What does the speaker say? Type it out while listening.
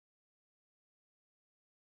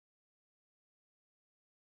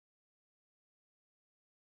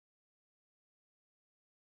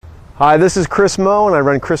Hi, this is Kris Moe, and I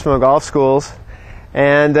run Kris Moe Golf Schools.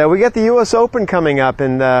 And we got the U.S. Open coming up,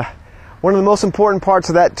 and one of the most important parts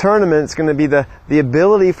of that tournament is going to be the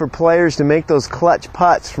ability for players to make those clutch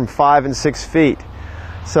putts from 5 and 6 feet.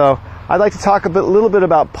 So I'd like to talk a little bit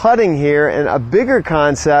about putting here, and a bigger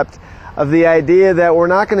concept of the idea that we're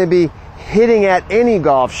not going to be hitting at any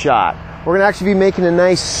golf shot. We're going to actually be making a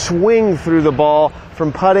nice swing through the ball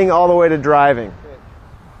from putting all the way to driving.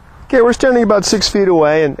 Okay, we're standing about 6 feet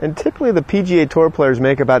away, and typically the PGA Tour players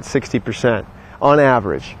make about 60% on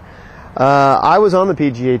average. I was on the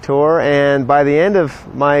PGA Tour, and by the end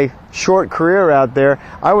of my short career out there,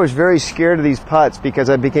 I was very scared of these putts because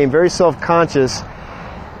I became very self-conscious,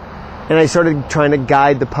 and I started trying to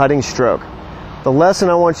guide the putting stroke. The lesson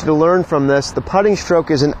I want you to learn from this, the putting stroke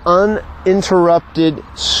is an uninterrupted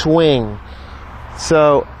swing.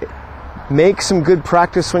 So make some good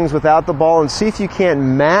practice swings without the ball and see if you can't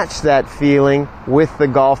match that feeling with the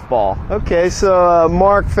golf ball. Okay, so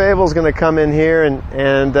Mark Fable's going to come in here,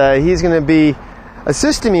 and he's going to be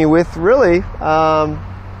assisting me with really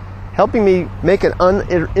helping me make an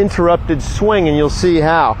uninterrupted swing, and you'll see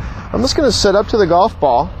how. I'm just going to set up to the golf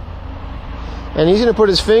ball, and he's going to put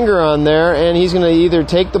his finger on there, and he's going to either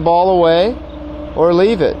take the ball away or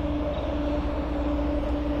leave it.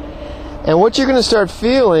 And what you're going to start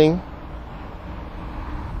feeling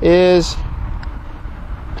is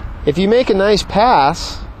if you make a nice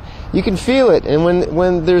pass, you can feel it, and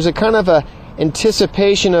when there's a kind of a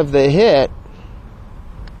anticipation of the hit,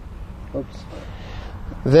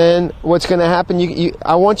 then what's going to happen,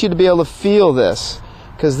 I want you to be able to feel this,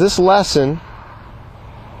 because this lesson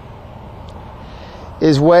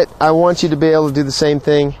is what I want you to be able to do the same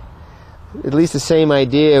thing, at least the same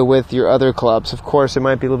idea with your other clubs. Of course, it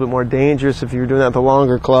might be a little bit more dangerous if you're doing that with a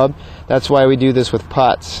longer club. That's why we do this with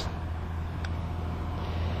putts.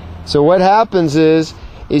 So what happens is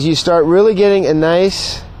you start really getting a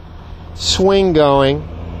nice swing going,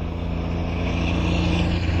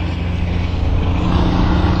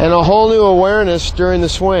 and a whole new awareness during the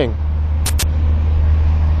swing.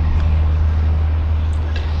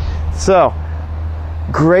 So,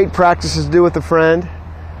 great practices to do with a friend.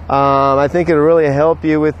 I think it'll really help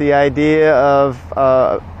you with the idea of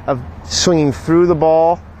swinging through the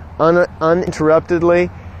ball uninterruptedly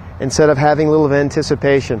instead of having a little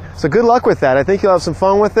anticipation. So good luck with that. I think you'll have some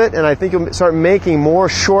fun with it, and I think you'll start making more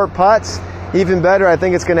short putts. Even better, I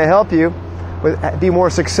think it's going to help you be more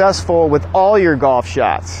successful with all your golf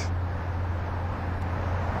shots.